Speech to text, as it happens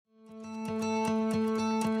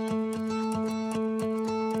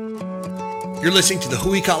You're listening to the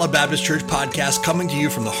Huikala Baptist Church podcast, coming to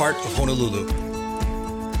you from the heart of Honolulu.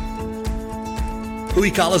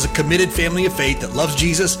 Huikala is a committed family of faith that loves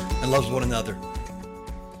Jesus and loves one another.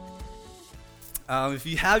 If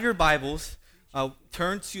you have your Bibles,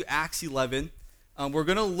 turn to Acts 11. We're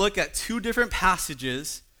going to look at two different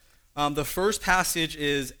passages. The first passage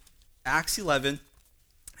is Acts 11,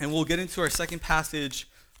 and we'll get into our second passage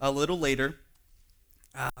a little later.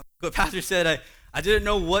 The pastor said, I didn't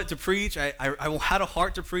know what to preach. I had a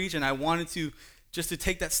heart to preach, and I wanted to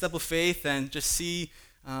take that step of faith and just see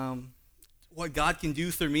what God can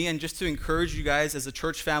do through me, and just to encourage you guys as a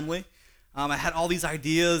church family. I had all these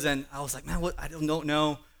ideas, and I was like, man, what? I don't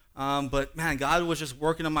know. But man, God was just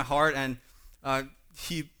working on my heart, and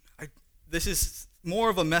this is more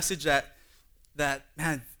of a message that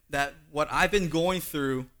what I've been going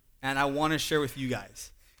through, and I want to share with you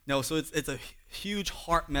guys. So it's a huge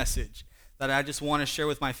heart message that I just want to share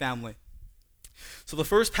with my family. So the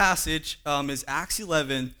first passage is Acts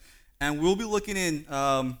 11, and we'll be looking in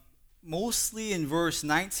mostly in verse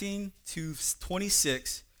 19 to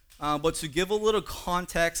 26. But to give a little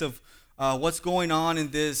context of what's going on in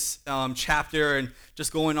this chapter and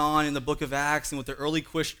just going on in the book of Acts and with the early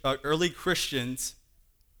Christians,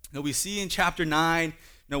 we see in chapter 9,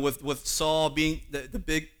 with Saul being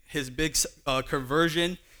his big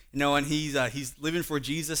conversion, and he's living for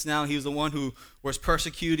Jesus now. He was the one who was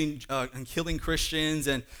persecuting and killing Christians,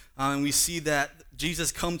 and we see that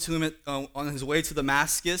Jesus come to him on his way to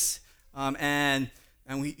Damascus, and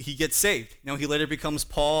he gets saved. He later becomes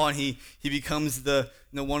Paul, and he becomes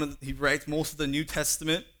he writes most of the New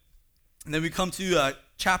Testament. And then we come to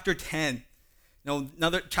chapter 10.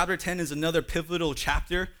 Chapter 10 is another pivotal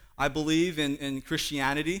chapter, I believe, in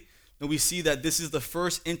Christianity. And we see that this is the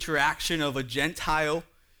first interaction of a Gentile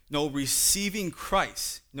receiving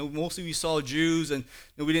Christ. Mostly we saw Jews, and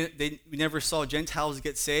we never saw Gentiles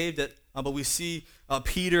get saved. But we see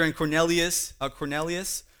Peter and Cornelius.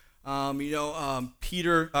 Cornelius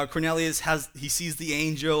sees the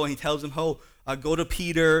angel, and he tells him, go to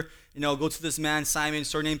Peter. Go to this man Simon,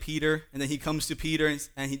 surnamed Peter. And then he comes to Peter,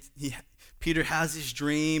 and Peter has this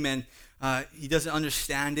dream, and he doesn't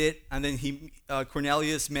understand it. And then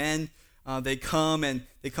Cornelius' men, they come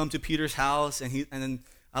to Peter's house, and then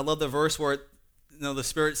I love the verse where the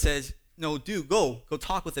Spirit says, go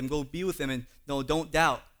talk with him, go be with him, and don't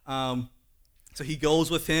doubt. So he goes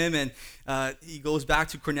with him, and he goes back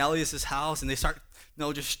to Cornelius' house, and they start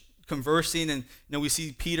just conversing, and we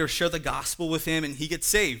see Peter share the gospel with him, and he gets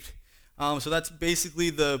saved. So that's basically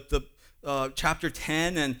the chapter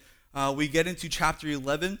 10, and we get into chapter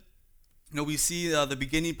 11. We see the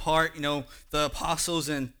beginning part. The apostles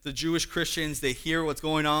and the Jewish Christians, they hear what's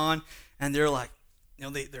going on, and they're like,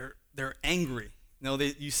 they're angry.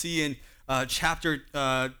 You see in chapter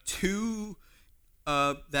 2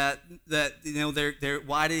 that they're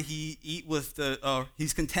why did he eat with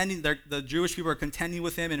he's contending. The Jewish people are contending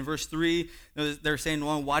with him in verse 3. They're saying,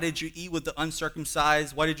 well, why did you eat with the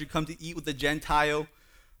uncircumcised? Why did you come to eat with the Gentile?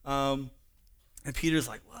 And Peter's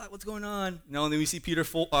like, what's going on? And then we see Peter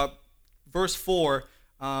verse 4.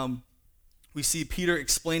 We see Peter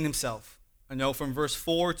explain himself. From verse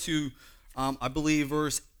 4 to I believe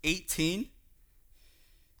verse 18.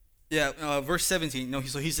 Verse 17.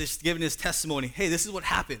 So he's just giving his testimony. Hey, this is what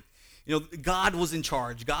happened. God was in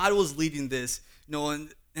charge. God was leading this.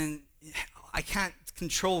 And I can't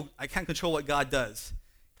control what God does.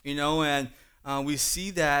 And we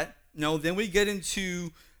see that. Then we get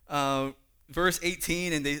into verse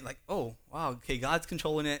 18, and they like, oh wow, okay, God's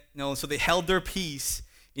controlling it. So they held their peace.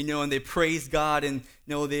 And they praised God, and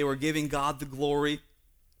they were giving God the glory.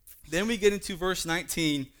 Then we get into verse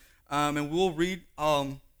 19, and we'll read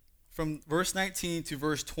from verse 19 to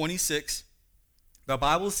verse 26. The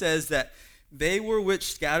Bible says that they were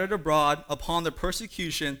which scattered abroad upon the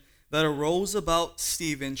persecution that arose about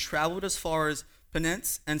Stephen traveled as far as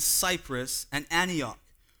Phoenice and Cyprus and Antioch,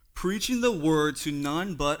 preaching the word to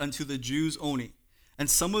none but unto the Jews only. And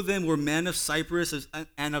some of them were men of Cyprus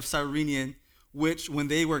and of Cyrene, which when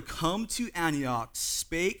they were come to Antioch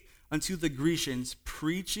spake unto the Grecians,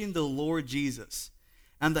 preaching the Lord Jesus.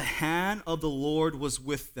 And the hand of the Lord was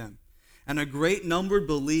with them. And a great number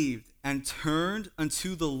believed and turned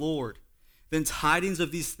unto the Lord. Then tidings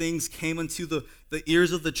of these things came unto the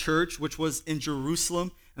ears of the church, which was in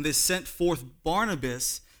Jerusalem. And they sent forth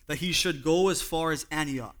Barnabas, that he should go as far as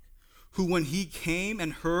Antioch. Who when he came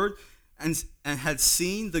and heard and had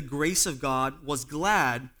seen the grace of God, was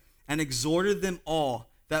glad, and exhorted them all,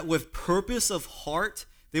 that with purpose of heart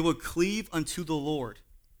they would cleave unto the Lord.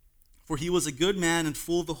 For he was a good man and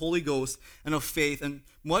full of the Holy Ghost and of faith, and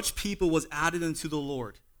much people was added unto the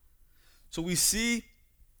Lord. So we see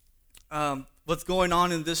what's going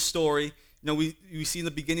on in this story. We see in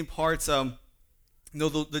the beginning parts,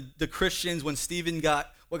 the Christians, when Stephen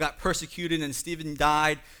got persecuted and Stephen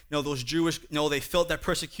died, those Jewish, they felt that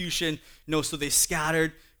persecution, so they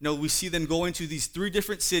scattered. We see them go into these 3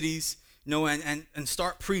 different cities, and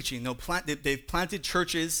start preaching. They've planted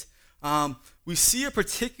churches. We see a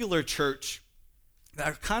particular church that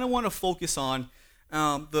I kind of want to focus on,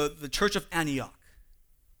 the church of Antioch.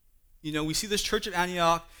 We see this church of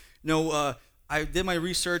Antioch. I did my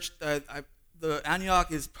research. The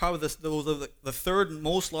Antioch is probably the third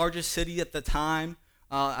most largest city at the time.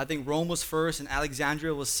 I think Rome was first and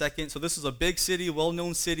Alexandria was second. So this is a big city,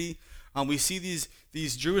 well-known city. We see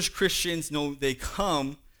these Jewish Christians. They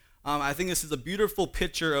come. I think this is a beautiful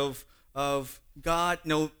picture of God.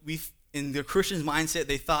 In the Christians' mindset,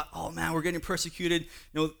 they thought, "Oh man, we're getting persecuted."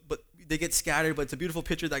 But they get scattered. But it's a beautiful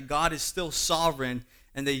picture that God is still sovereign,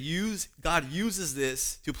 and God uses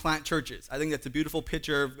this to plant churches. I think that's a beautiful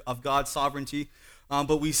picture of God's sovereignty.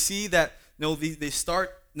 But we see that they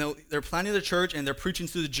start. They're planting the church and they're preaching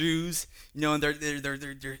to the Jews. And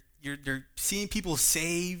they're seeing people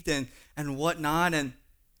saved and whatnot. And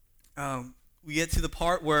we get to the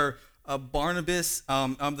part where Barnabas,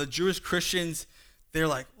 the Jewish Christians, they're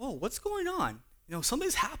like, "Whoa, what's going on?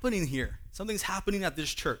 Something's happening here. Something's happening at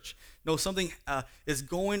this church. Something is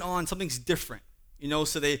going on. Something's different."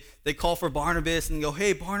 So they call for Barnabas and go,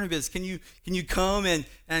 "Hey, Barnabas, can you come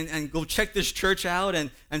and go check this church out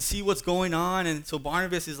and see what's going on?" And so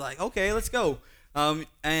Barnabas is like, "Okay, let's go."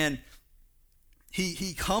 And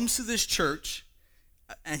he comes to this church,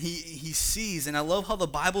 and he sees, and I love how the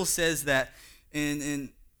Bible says that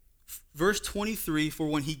in verse 23, "For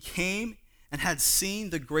when he came and had seen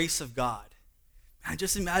the grace of God." I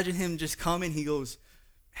just imagine him just coming. He goes,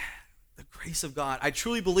 "The grace of God." I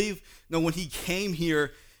truly believe, when he came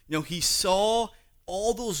here, he saw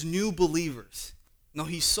all those new believers.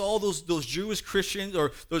 He saw those Jewish Christians,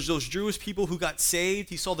 or those Jewish people who got saved.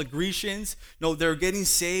 He saw the Grecians. They're getting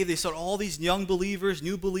saved. They saw all these young believers,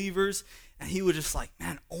 new believers, and he was just like,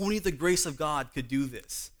 "Man, only the grace of God could do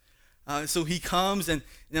this." So he comes and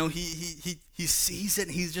he sees it,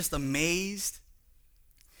 and he's just amazed.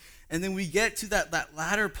 And then we get to that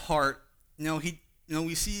latter part.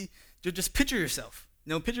 We see. Just picture yourself.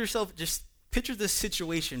 Just picture this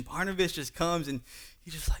situation. Barnabas just comes and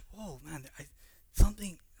he's just like, "Whoa, man,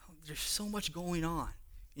 there's so much going on."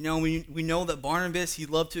 We know that Barnabas, he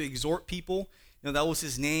loved to exhort people. That was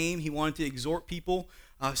his name. He wanted to exhort people.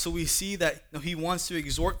 So we see that he wants to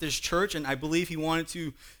exhort this church, and I believe he wanted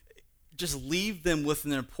to just leave them with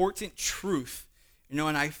an important truth.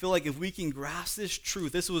 And I feel like if we can grasp this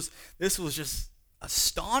truth, this was just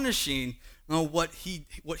astonishing. What he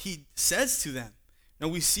says to them.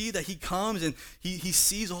 We see that he comes and he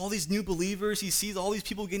sees all these new believers. He sees all these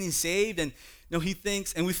people getting saved, and he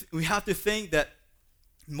thinks, and we have to think that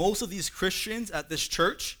most of these Christians at this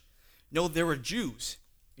church, they were Jews.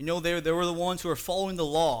 They were the ones who are following the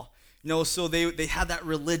law. So they had that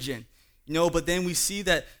religion. But then we see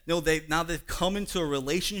that they've come into a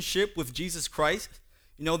relationship with Jesus Christ.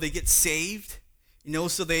 They get saved.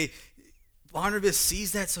 So Barnabas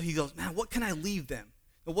sees that, so he goes, "Man, what can I leave them?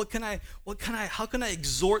 How can I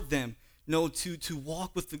exhort them, to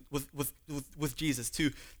walk with Jesus,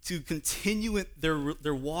 to continue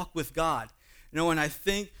their walk with God?" And I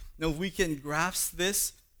think, if we can grasp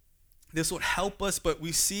this would help us. But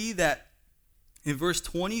we see that in verse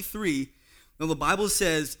 23, the Bible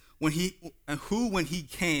says, when he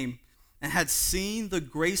came and had seen the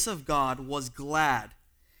grace of God, was glad,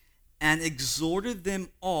 and exhorted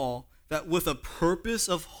them all, that with a purpose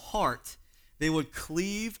of heart they would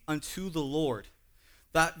cleave unto the Lord.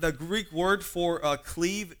 That the Greek word for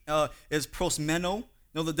cleave is prosmeno.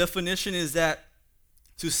 The definition is that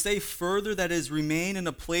to stay further, that is, remain in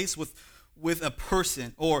a place with a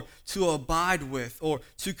person, or to abide with, or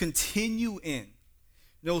to continue in.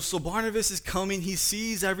 So Barnabas is coming. He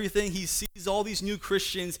sees everything. He sees all these new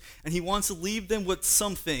Christians, and he wants to leave them with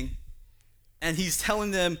something. And he's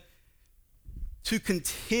telling them to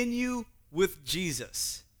continue with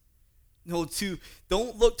Jesus.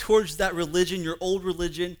 Don't look towards that religion, your old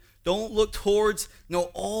religion. Don't look towards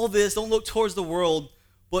all this. Don't look towards the world,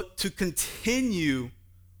 but to continue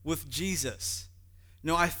with Jesus.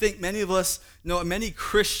 I think many of us, many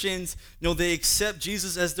Christians, they accept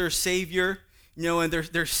Jesus as their Savior, and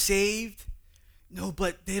they're saved,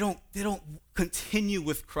 but they don't continue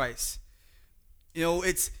with Christ.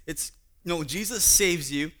 Jesus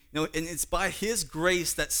saves you. And it's by his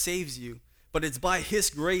grace that saves you, but it's by his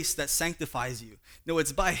grace that sanctifies you.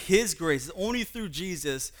 It's by his grace, only through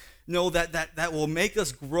Jesus, that will make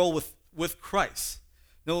us grow with Christ.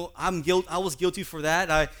 No, I was guilty for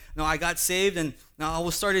that. I got saved, and now I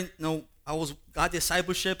was starting. Got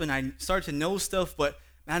discipleship, and I started to know stuff. But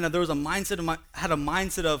man, there was a mindset of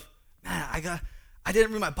man, I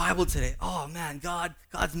didn't read my Bible today. Oh man,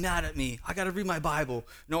 God's mad at me. I gotta read my Bible.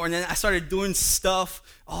 No, and then I started doing stuff.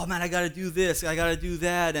 Oh man, I gotta do this. I gotta do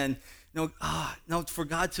that, and for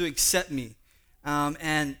God to accept me.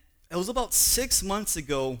 And it was about 6 months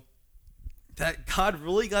ago that God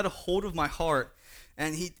really got a hold of my heart,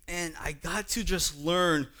 and I got to just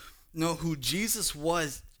learn, who Jesus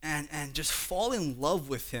was, and just fall in love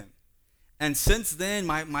with him. And since then,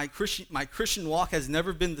 my Christian walk has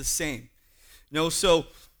never been the same. So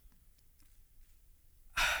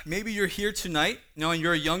maybe you're here tonight, and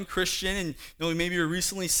you're a young Christian, and maybe you're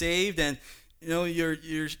recently saved, and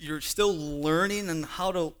you're still learning on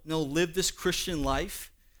how to live this Christian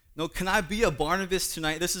life. Can I be a Barnabas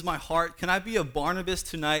tonight? This is my heart. Can I be a Barnabas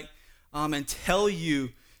tonight, and tell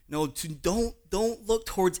you, to don't look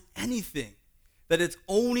towards anything, that it's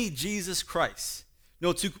only Jesus Christ.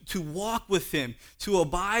 To walk with him, to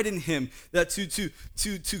abide in him, that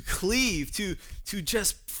to cleave, to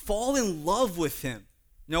just fall in love with him.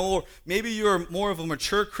 Or maybe you're more of a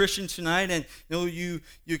mature Christian tonight, and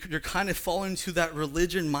you're kind of falling into that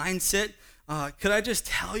religion mindset. Could I just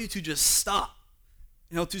tell you to just stop?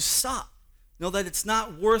 To stop. Know that it's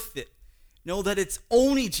not worth it. Know that it's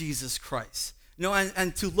only Jesus Christ.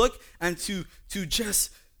 And to look and to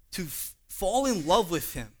fall in love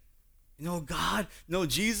with him.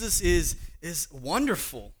 Jesus is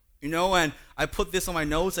wonderful. And I put this on my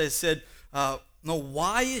notes. I said,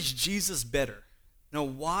 why is Jesus better?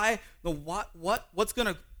 Why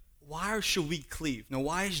should we cleave?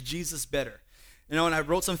 Why is Jesus better? And I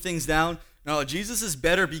wrote some things down. Jesus is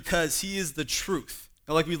better because he is the truth.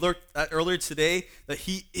 Like we learned earlier today, that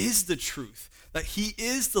he is the truth, that he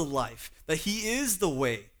is the life, that he is the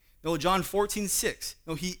way. John 14:6.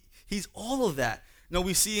 He's all of that.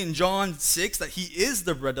 We see in John 6 that he is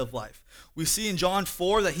the bread of life. We see in John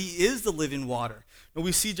 4 that he is the living water.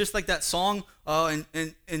 We see just like that song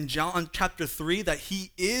in John chapter 3 that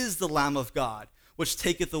he is the Lamb of God, which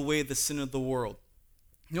taketh away the sin of the world.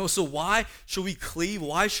 So why should we cleave?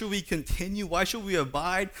 Why should we continue? Why should we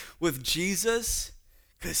abide with Jesus?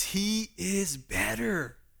 Because he is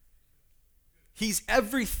better. He's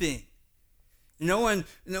everything.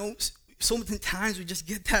 So many times we just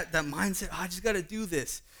get that mindset, I just got to do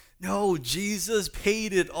this. No, Jesus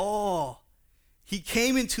paid it all. He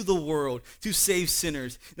came into the world to save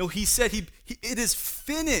sinners. He said it is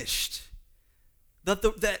finished.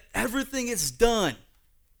 That everything is done.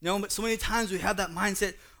 But so many times we have that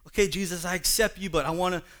mindset, okay, Jesus, I accept you, but I'm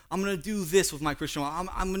going to do this with my Christian life.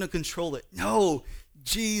 I'm going to control it. No,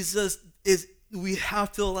 we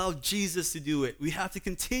have to allow Jesus to do it. We have to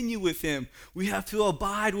continue with him. We have to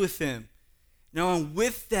abide with him. And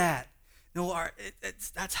with that,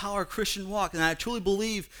 that's how our Christian walk. And I truly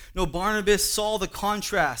believe, Barnabas saw the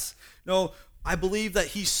contrast. I believe that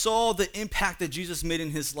he saw the impact that Jesus made in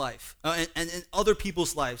his life and in other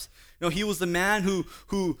people's lives. He was the man who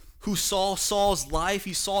saw Saul's life.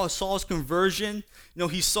 He saw Saul's conversion.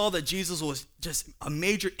 He saw that Jesus was just a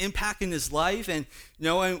major impact in his life. And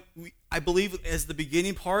I believe as the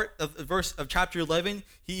beginning part of the verse of chapter 11,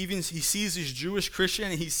 he sees this Jewish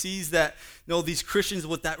Christian, and he sees that these Christians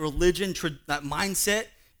with that religion, that mindset.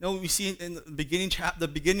 We see in the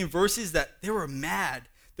beginning verses that they were mad.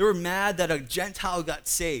 They were mad that a Gentile got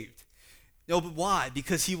saved. But why?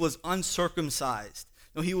 Because he was uncircumcised.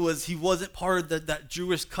 He wasn't part of that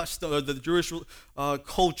Jewish custom or the Jewish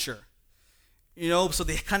culture. So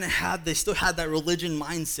they still had that religion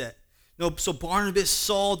mindset. So Barnabas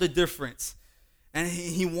saw the difference, and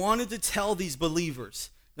he wanted to tell these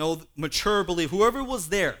believers, mature believers, whoever was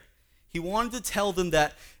there, he wanted to tell them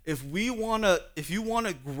that if you want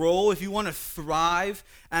to grow, if you want to thrive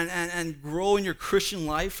and grow in your Christian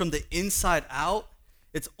life from the inside out,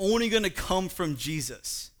 it's only going to come from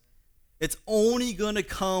Jesus. It's only going to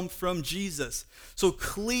come from Jesus. So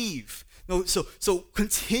cleave. So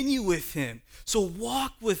continue with him. So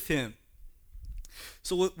walk with him.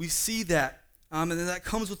 So we see that, and then that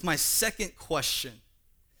comes with my second question.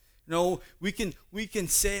 We can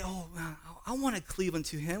say, oh, man, I want to cleave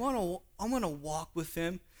unto him. I want to walk with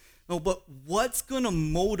him. But what's going to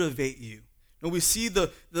motivate you? We see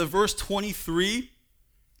the verse 23,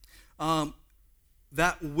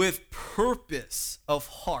 that with purpose of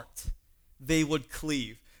heart they would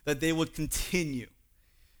cleave, that they would continue.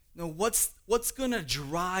 What's going to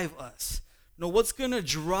drive us? What's going to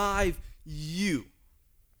drive you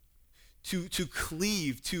to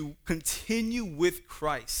cleave, to continue with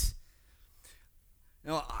Christ?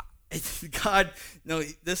 God,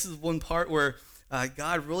 this is one part where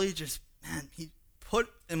God really just, man, he put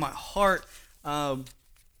in my heart,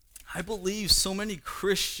 I believe so many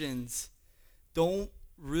Christians don't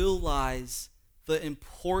realize the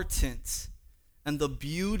importance and the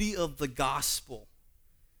beauty of the gospel,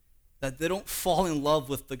 that they don't fall in love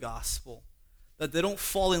with the gospel, that they don't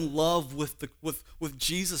fall in love with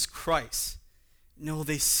Jesus Christ.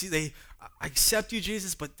 They accept you,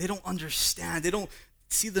 Jesus, but they don't understand. They don't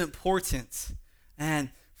see the importance. And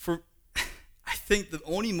I think the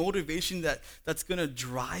only motivation that's going to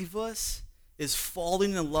drive us is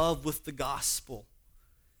falling in love with the gospel.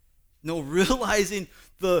 Realizing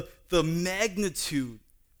the magnitude,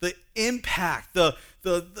 the impact, the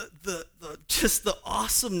just the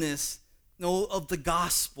awesomeness, of the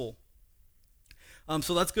gospel.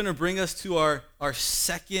 So that's going to bring us to our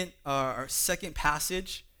second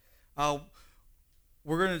passage. We're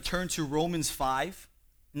going to turn to Romans 5.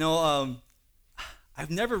 I've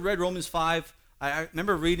never read Romans 5. I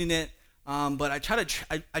remember reading it, but I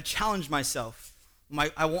challenged myself.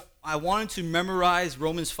 I wanted to memorize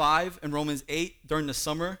Romans 5 and Romans 8 during the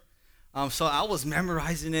summer. So I was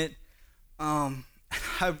memorizing it. And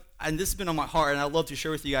this has been on my heart, and I'd love to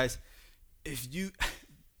share with you guys.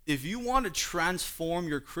 If you want to transform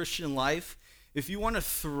your Christian life, if you want to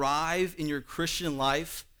thrive in your Christian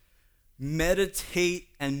life, meditate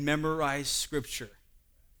and memorize Scripture.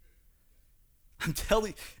 I'm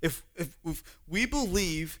telling you, if we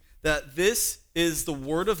believe that this is the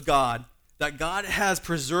Word of God, that God has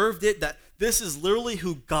preserved it, that this is literally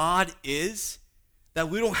who God is, that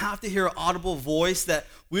we don't have to hear an audible voice, that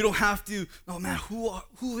we don't have to, oh man,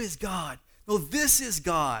 who is God? No, this is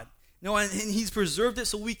God. And he's preserved it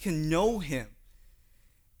so we can know him.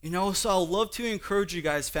 So I'd love to encourage you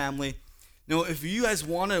guys, family. If you guys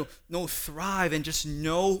want to thrive and just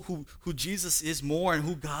know who Jesus is more and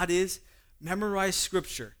who God is, memorize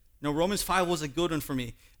Scripture. Romans 5 was a good one for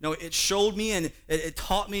me. It showed me and it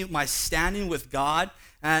taught me my standing with God.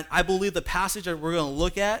 And I believe the passage that we're going to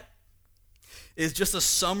look at is just a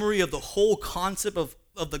summary of the whole concept of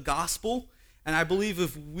the gospel. And I believe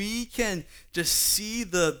if we can just see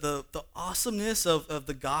the awesomeness of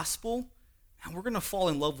the gospel, and we're going to fall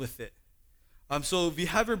in love with it. So if you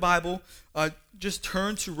have your Bible, just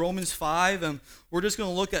turn to Romans 5, and we're just going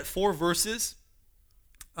to look at 4 verses.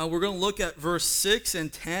 We're going to look at verse 6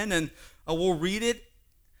 and 10, and we'll read it,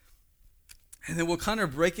 and then we'll kind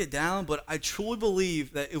of break it down. But I truly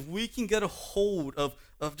believe that if we can get a hold of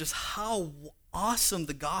just how awesome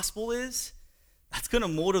the gospel is, that's going to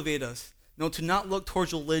motivate us. To not look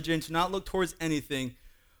towards religion, to not look towards anything,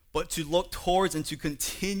 but to look towards and to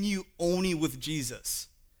continue only with Jesus.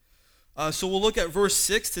 So we'll look at verse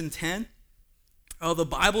 6 and 10. The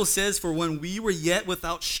Bible says, "For when we were yet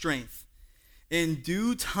without strength, in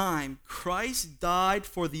due time Christ died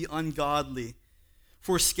for the ungodly.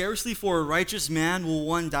 For scarcely for a righteous man will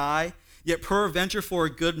one die, yet peradventure for a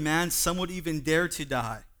good man some would even dare to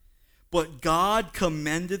die. But God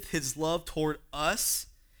commendeth his love toward us,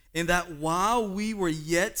 in that while we were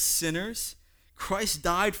yet sinners, Christ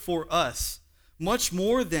died for us. Much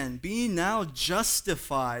more then, being now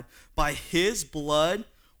justified by his blood,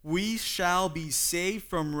 we shall be saved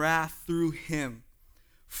from wrath through him.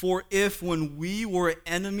 For if when we were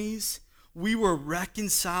enemies, we were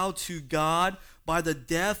reconciled to God by the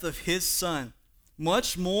death of his Son,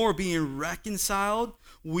 much more being reconciled,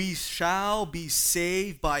 we shall be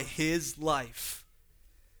saved by his life."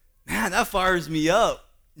 Man, that fires me up.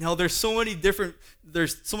 There's so many different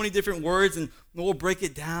words, and we'll break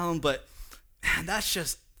it down, but man, that's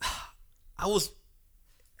just, I'll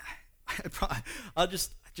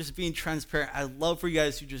just being transparent. I'd love for you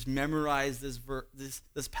guys to just memorize this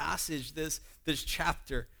passage, this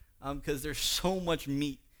chapter, because there's so much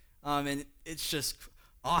meat, and it's just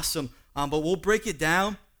awesome. But we'll break it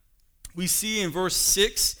down. We see in verse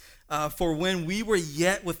 6, "For when we were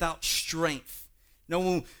yet without strength."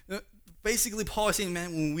 Basically, Paul is saying,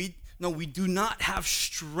 man, when we do not have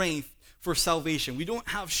strength for salvation. We don't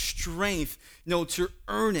have strength, to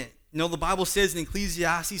earn it. The Bible says in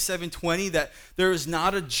Ecclesiastes 7:20 that there is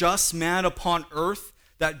not a just man upon earth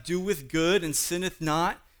that doeth good and sinneth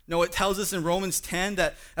not. It tells us in Romans 10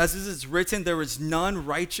 that as it is written, there is none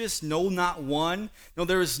righteous, no, not one.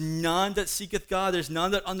 There is none that seeketh God. There's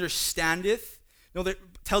none that understandeth. That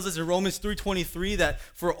tells us in Romans 3:23 that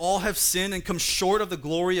for all have sinned and come short of the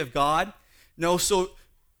glory of God.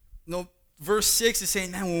 Verse 6 is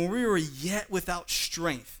saying, man, when we were yet without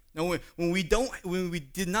strength, when we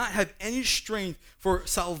did not have any strength for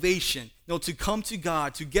salvation, to come to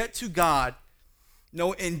God, to get to God,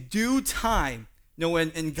 in due time,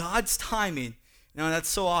 in God's timing, You know, that's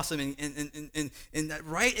so awesome. And in that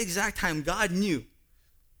right exact time, God knew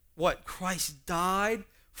what? Christ died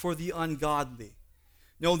for the ungodly.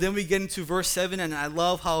 You know, then we get into verse 7, and I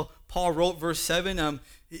love how Paul wrote verse 7.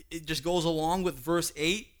 It just goes along with verse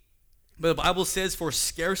 8. But the Bible says, for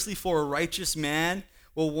scarcely for a righteous man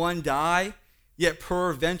will one die, yet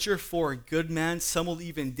peradventure for a good man some will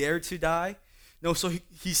even dare to die. No, so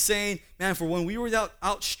he's saying, man, for when we were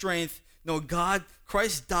without strength, no,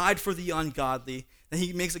 Christ died for the ungodly. And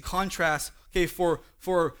he makes a contrast, okay, for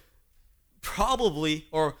probably,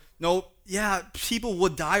 or no, yeah, people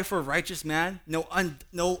would die for a righteous man. No,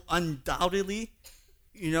 undoubtedly,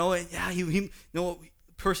 you know, yeah,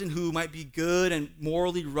 person who might be good and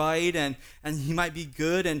morally right, and he might be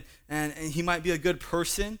good and he might be a good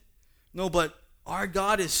person. No, but our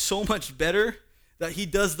God is so much better that he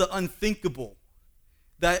does the unthinkable.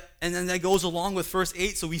 And then that goes along with verse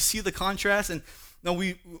 8, so we see the contrast. And now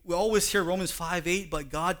we always hear Romans 5:8, but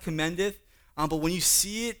God commendeth. But when you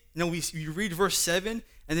see it, you read verse 7,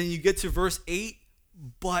 and then you get to verse 8,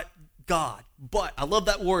 but God. But, I love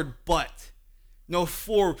that word, but. No,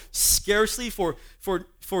 for scarcely, for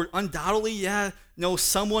undoubtedly, yeah, no,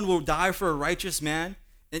 someone will die for a righteous man,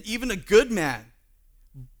 and even a good man.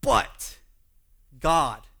 But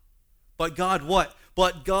God what?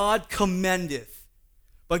 But God commendeth.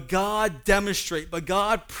 But God demonstrates. But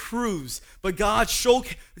God proves. But God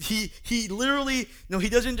he literally, he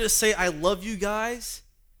doesn't just say, I love you guys.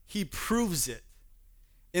 He proves it.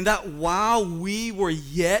 In that while we were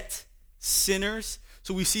yet sinners,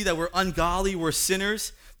 so we see that we're ungodly, we're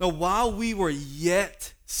sinners. Now, while we were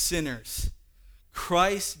yet sinners,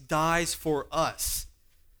 Christ dies for us.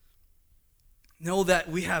 Know that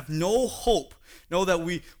we have no hope. Know that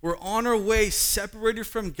we're on our way separated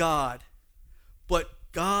from God. But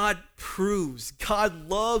God proves. God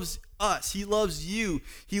loves us. He loves you.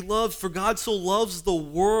 For God so loves the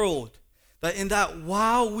world that in that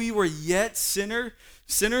while we were yet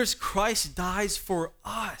sinners, Christ dies for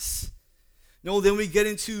us. No, then we get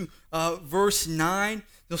into verse 9.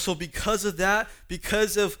 So because of that,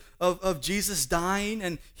 because of Jesus dying,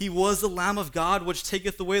 and he was the Lamb of God, which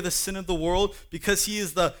taketh away the sin of the world, because he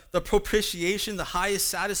is the propitiation, the highest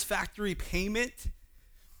satisfactory payment.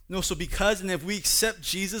 So because, and if we accept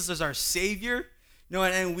Jesus as our Savior,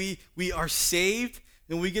 and we are saved,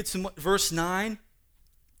 then we get to verse 9.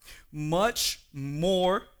 Much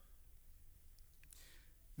more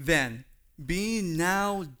then, being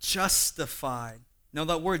now justified. Now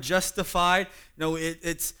that word justified,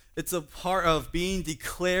 it's a part of being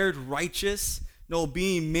declared righteous,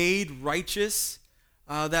 being made righteous.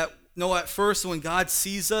 At first when God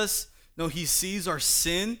sees us, he sees our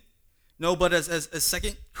sin. But as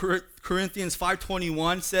 2 Corinthians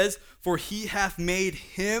 5:21 says, for he hath made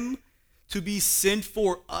him to be sin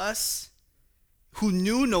for us, who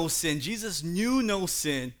knew no sin. Jesus knew no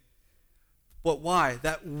sin. But why?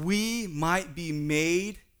 That we might be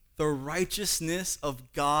made the righteousness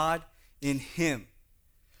of God in him.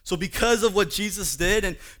 So because of what Jesus did,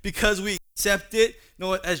 and because we accept it,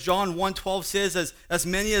 as John 1:12 says, as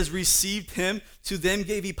many as received him, to them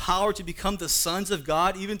gave he power to become the sons of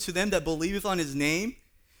God, even to them that believeth on his name.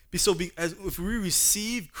 So if we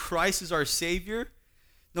receive Christ as our Savior,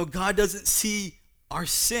 God doesn't see our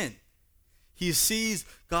sin. He sees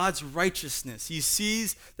God's righteousness. He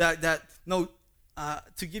sees that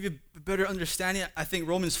to give you a better understanding, I think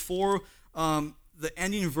Romans 4, the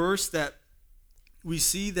ending verse that we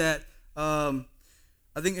see that,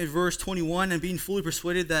 I think in verse 21, and being fully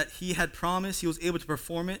persuaded that he had promised, he was able to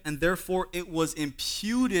perform it, and therefore it was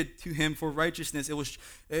imputed to him for righteousness.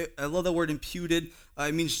 I love that word imputed.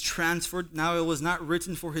 It means transferred. Now it was not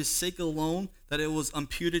written for his sake alone that it was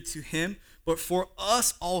imputed to him, but for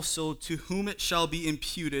us also, to whom it shall be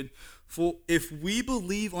imputed. For if we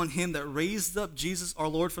believe on him that raised up Jesus our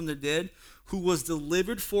Lord from the dead, who was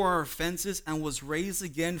delivered for our offenses and was raised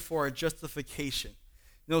again for our justification.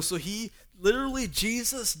 So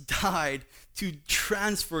Jesus died to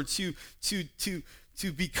transfer,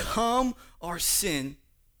 to become our sin,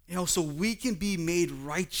 so we can be made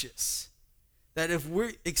righteous. That if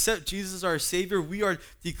we accept Jesus as our Savior, we are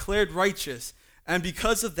declared righteous. And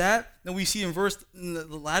because of that, then we see in the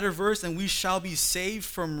latter verse, and we shall be saved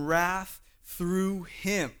from wrath through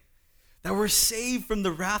him. That we're saved from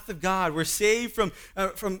the wrath of God. We're saved from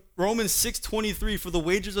Romans 6:23, for the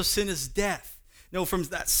wages of sin is death. From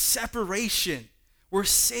that separation. We're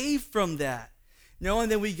saved from that.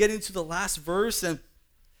 And then we get into the last verse, and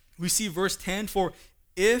we see verse 10, for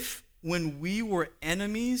if when we were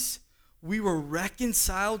enemies, we were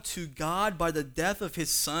reconciled to God by the death of his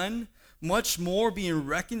Son, much more being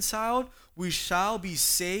reconciled, we shall be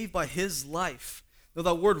saved by his life. Now,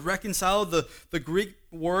 that word reconcile, the Greek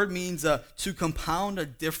word means to compound a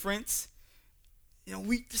difference.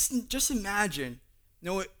 We just imagine,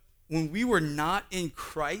 when we were not in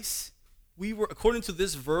Christ, we were, according to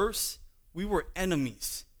this verse, we were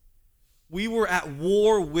enemies. We were at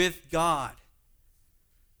war with God.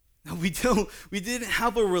 Now, we didn't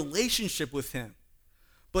have a relationship with him.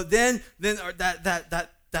 But then that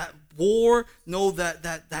war,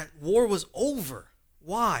 that war was over.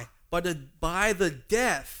 Why? By the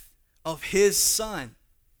death of his son.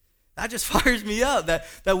 That just fires me up.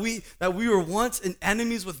 That we were once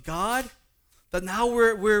enemies with God, but now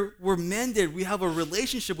we're mended. We have a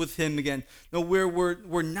relationship with him again. No,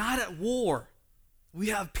 we're not at war. We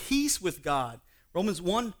have peace with God. Romans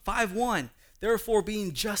 5:1. Therefore,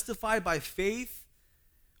 being justified by faith,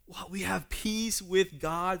 we have peace with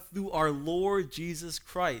God through our Lord Jesus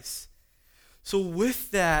Christ. So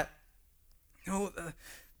with that,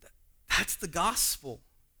 that's the gospel.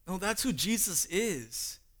 That's who Jesus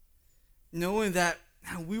is. Knowing that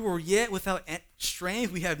we were yet without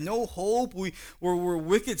strength, we have no hope, we're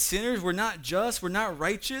wicked sinners, we're not just, we're not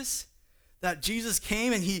righteous, that Jesus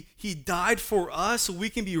came and he died for us so we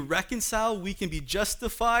can be reconciled, we can be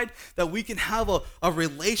justified, that we can have a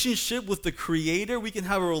relationship with the Creator, we can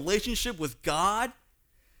have a relationship with God.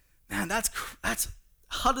 Man,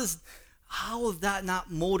 how will that not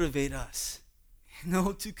motivate us,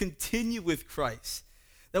 to continue with Christ?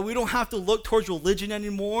 That we don't have to look towards religion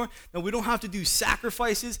anymore, that we don't have to do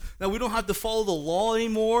sacrifices, that we don't have to follow the law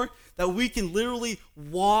anymore, that we can literally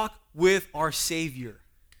walk with our Savior.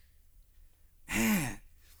 Man,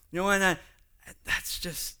 and that's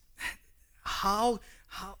just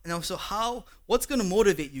what's going to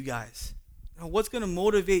motivate you guys? What's going to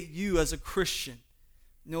motivate you as a Christian?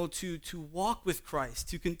 To walk with Christ,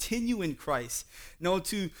 to continue in Christ,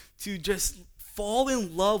 to just fall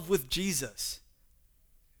in love with Jesus.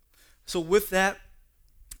 So with that,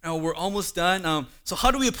 we're almost done. So how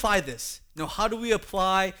do we apply this? How do we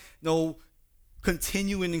apply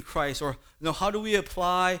continuing in Christ? Or how do we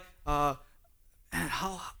apply, what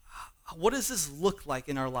does this look like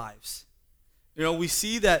in our lives? We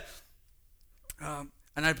see that,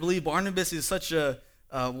 and I believe Barnabas is such a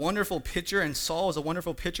wonderful picture, and Saul is a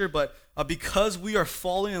wonderful picture, but because we are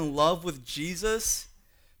falling in love with Jesus,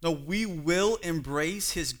 we will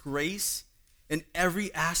embrace his grace in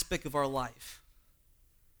every aspect of our life.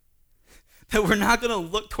 That we're not going to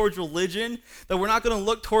look towards religion, that we're not going to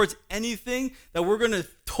look towards anything, that we're going to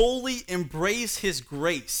totally embrace his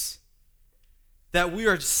grace. That we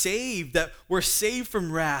are saved, that we're saved from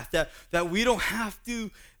wrath, that we don't have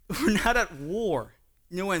to, we're not at war.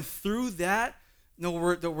 And through that,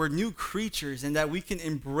 we're new creatures, and that we can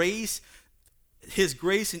embrace his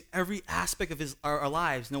grace in every aspect of our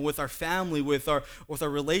lives, with our family, with our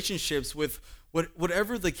relationships, with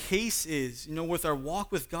whatever the case is, with our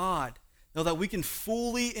walk with God, that we can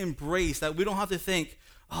fully embrace, that we don't have to think,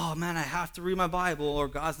 oh man, I have to read my Bible or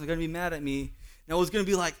God's not going to be mad at me. It's going to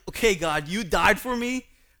be like, okay, God, you died for me,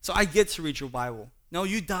 so I get to read your Bible. No,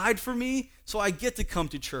 you died for me, so I get to come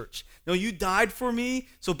to church. No, you died for me,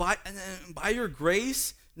 so by your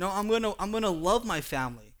grace, I'm gonna love my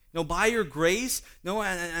family. By your grace, and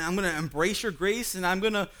I'm gonna embrace your grace, and I'm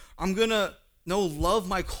gonna love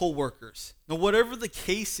my coworkers. Whatever the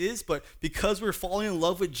case is, but because we're falling in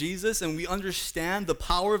love with Jesus and we understand the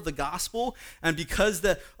power of the gospel, and because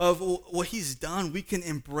of what he's done, we can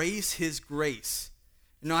embrace his grace.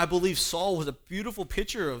 I believe Saul was a beautiful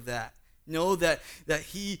picture of that. That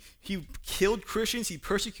he killed Christians, he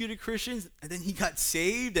persecuted Christians, and then he got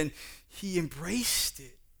saved and he embraced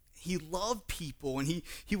it. He loved people, and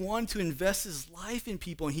he wanted to invest his life in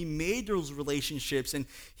people, and he made those relationships, and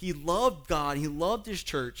he loved God, he loved his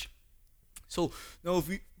church. So,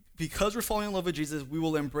 because we're falling in love with Jesus, we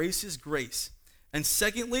will embrace his grace. And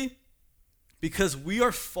secondly, because we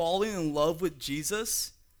are falling in love with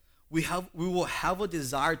Jesus, we will have a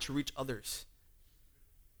desire to reach others.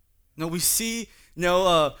 We see,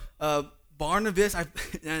 Barnabas,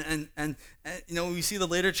 and we see the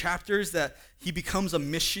later chapters that he becomes a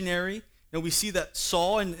missionary. We see that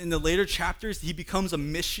Saul in the later chapters, he becomes a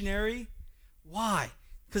missionary. Why?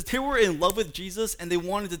 Because they were in love with Jesus and they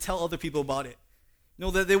wanted to tell other people about it.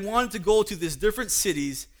 That they wanted to go to these different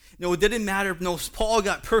cities. It didn't matter. Paul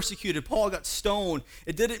got persecuted. Paul got stoned.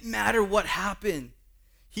 It didn't matter what happened.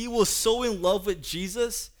 He was so in love with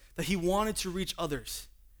Jesus that he wanted to reach others.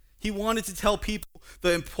 He wanted to tell people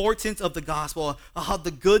the importance of the gospel, how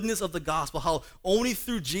the goodness of the gospel, how only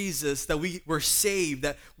through Jesus that we were saved,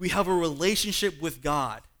 that we have a relationship with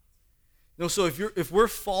God. So if we're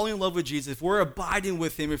falling in love with Jesus, if we're abiding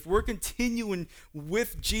with him, if we're continuing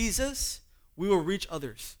with Jesus, we will reach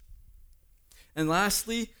others. And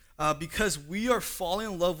lastly, because we are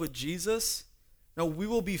falling in love with Jesus, now we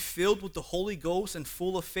will be filled with the Holy Ghost and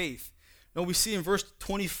full of faith. Now we see in verse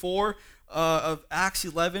 24 of Acts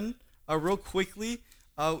 11, real quickly,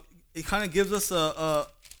 it kind of gives us a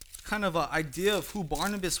kind of an idea of who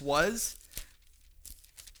Barnabas was.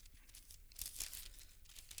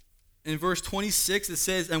 In verse 26, it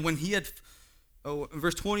says, and when he had, in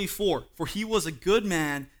verse 24, for he was a good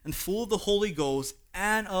man and full of the Holy Ghost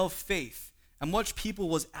and of faith, and much people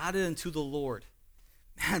was added unto the Lord.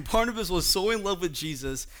 Man, Barnabas was so in love with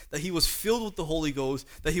Jesus that he was filled with the Holy Ghost,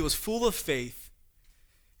 that he was full of faith.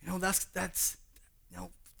 That's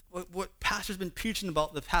what Pastor's been preaching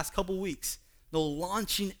about the past couple weeks.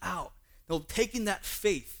 Launching out, taking that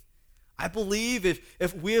faith. I believe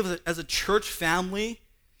if we as a church family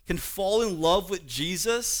can fall in love with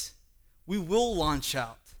Jesus, we will launch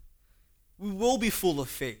out. We will be full of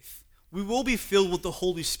faith. We will be filled with the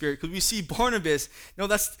Holy Spirit, because we see Barnabas.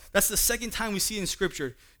 That's the second time we see in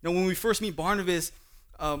Scripture. When we first meet Barnabas,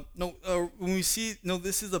 when we see,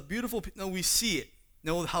 this is a beautiful, we see it.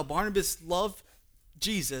 How Barnabas loved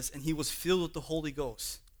Jesus and he was filled with the Holy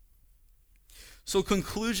Ghost. So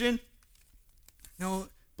conclusion,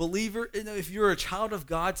 believer, if you're a child of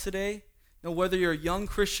God today, whether you're a young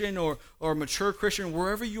Christian or a mature Christian,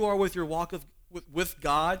 wherever you are with your walk with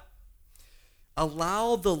God,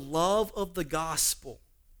 allow the love of the gospel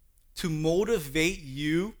to motivate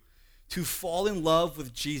you to fall in love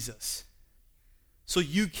with Jesus, so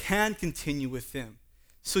you can continue with him,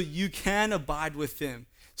 so you can abide with him,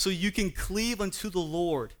 so you can cleave unto the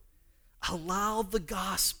Lord. Allow the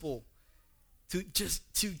gospel to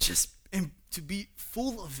be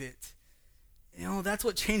full of it. That's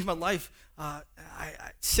what changed my life.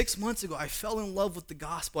 6 months ago, I fell in love with the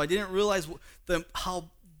gospel. I didn't realize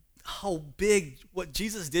how big what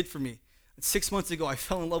Jesus did for me. 6 months ago, I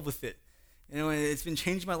fell in love with it. And it's been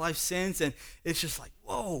changing my life since, and it's just like,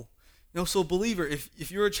 whoa. So believer,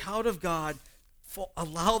 if you're a child of God,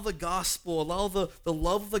 allow the gospel, allow the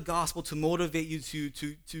love of the gospel to motivate you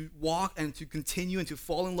to walk and to continue and to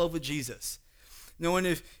fall in love with Jesus. And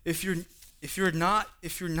if you're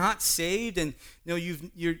not saved and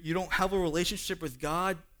you don't have a relationship with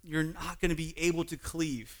God, you're not going to be able to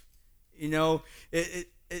cleave.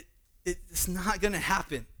 It's not going to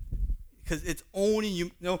happen, because it's only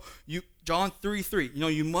you. John 3:3.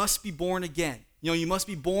 You must be born again. You must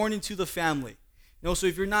be born into the family. So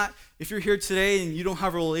if you're here today and you don't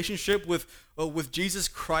have a relationship with Jesus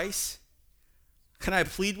Christ, can I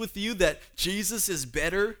plead with you that Jesus is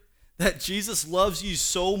better, that Jesus loves you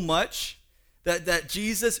so much, that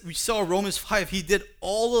Jesus, we saw Romans 5, he did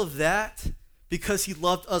all of that because he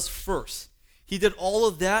loved us first. He did all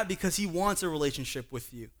of that because he wants a relationship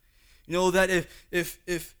with you. That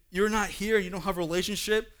if you're not here, you don't have a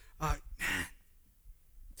relationship, man,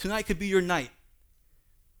 tonight could be your night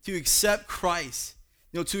to accept Christ,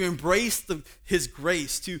 to embrace his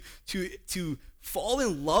grace, to fall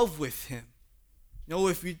in love with him.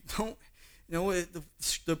 If we don't,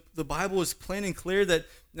 the Bible is plain and clear that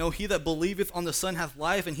he that believeth on the Son hath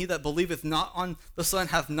life, and he that believeth not on the Son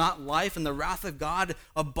hath not life, and the wrath of God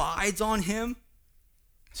abides on him.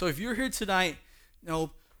 So if you're here tonight,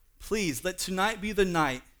 please let tonight be the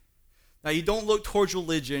night that you don't look towards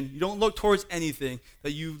religion, you don't look towards anything,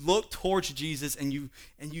 that you look towards Jesus and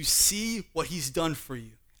you see what he's done for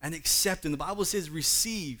you and accept him. The Bible says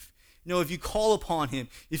receive. If you call upon him,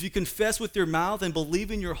 if you confess with your mouth and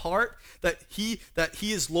believe in your heart that he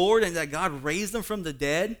is Lord and that God raised him from the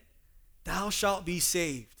dead, thou shalt be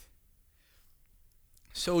saved.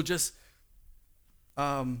 So just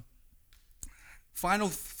final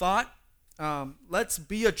thought, let's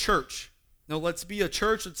be a church. Let's be a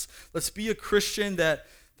church. Let's be a Christian that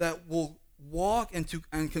will walk and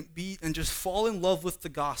can be and just fall in love with the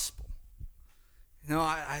gospel.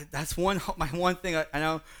 That's my one thing. I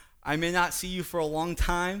know I may not see you for a long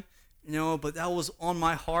time, but that was on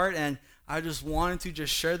my heart, and I just wanted to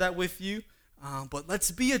just share that with you. But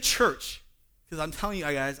let's be a church, because I'm telling you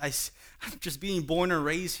guys, I'm just being born and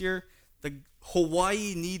raised here.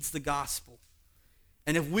 Hawaii needs the gospel,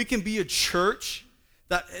 and if we can be a church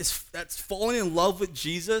that's falling in love with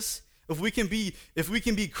Jesus, if we can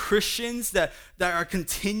be Christians that are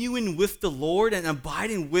continuing with the Lord and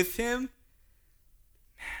abiding with him,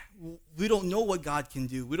 we don't know what God can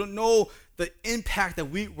do. We don't know the impact that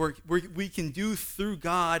we can do through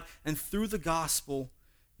God and through the gospel,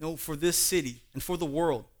 for this city and for the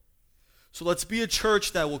world. So let's be a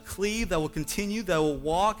church that will cleave, that will continue, that will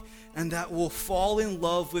walk, and that will fall in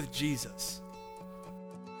love with Jesus.